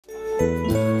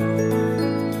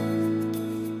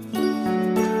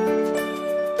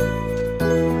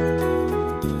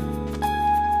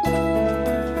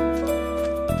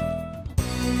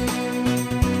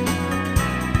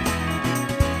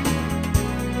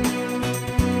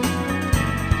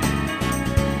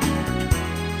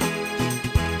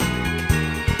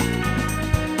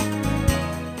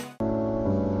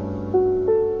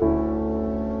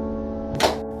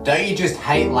you just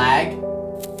hate lag?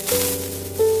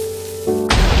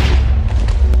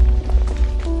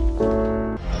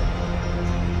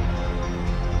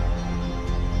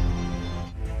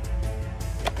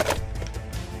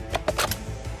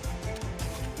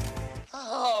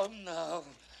 Oh no,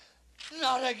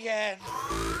 not again.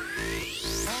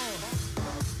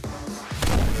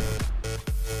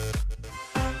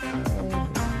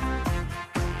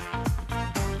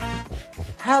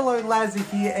 Hello, Lazzy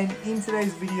here, and in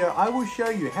today's video I will show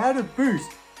you how to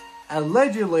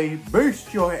allegedly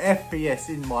boost your FPS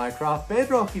in Minecraft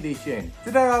Bedrock Edition.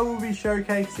 Today I will be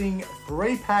showcasing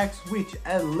 3 packs which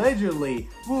allegedly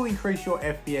will increase your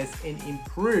FPS and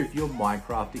improve your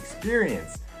Minecraft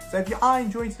experience. So if you are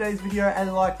enjoying today's video,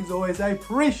 a like is always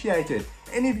appreciated.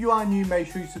 And if you are new, make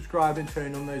sure you subscribe and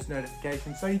turn on those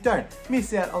notifications so you don't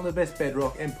miss out on the best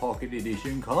Bedrock and Pocket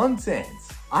Edition content.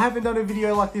 I haven't done a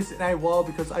video like this in a while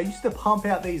because I used to pump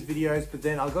out these videos, but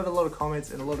then I got a lot of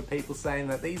comments and a lot of people saying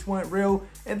that these weren't real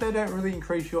and they don't really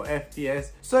increase your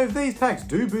FPS. So if these packs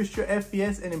do boost your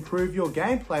FPS and improve your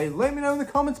gameplay, let me know in the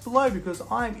comments below because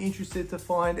I'm interested to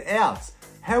find out.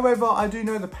 However, I do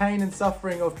know the pain and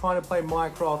suffering of trying to play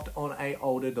Minecraft on an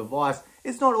older device.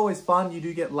 It's not always fun. You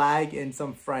do get lag and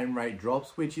some frame rate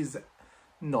drops, which is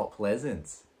not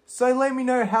pleasant. So let me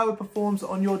know how it performs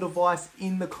on your device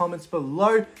in the comments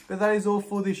below. But that is all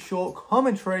for this short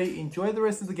commentary. Enjoy the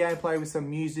rest of the gameplay with some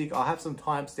music. I'll have some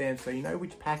timestamps so you know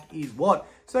which pack is what.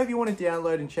 So if you want to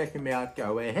download and check them out,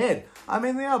 go ahead. I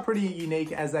mean, they are pretty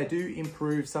unique as they do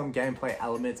improve some gameplay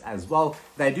elements as well.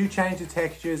 They do change the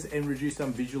textures and reduce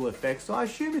some visual effects. So I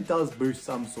assume it does boost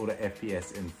some sort of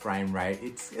FPS and frame rate.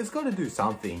 It's got to do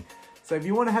something. So if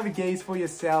you want to have a gaze for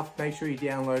yourself, make sure you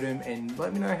download them and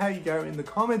let me know how you go in the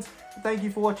comments. Thank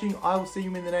you for watching. I will see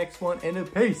you in the next one, and a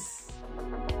peace.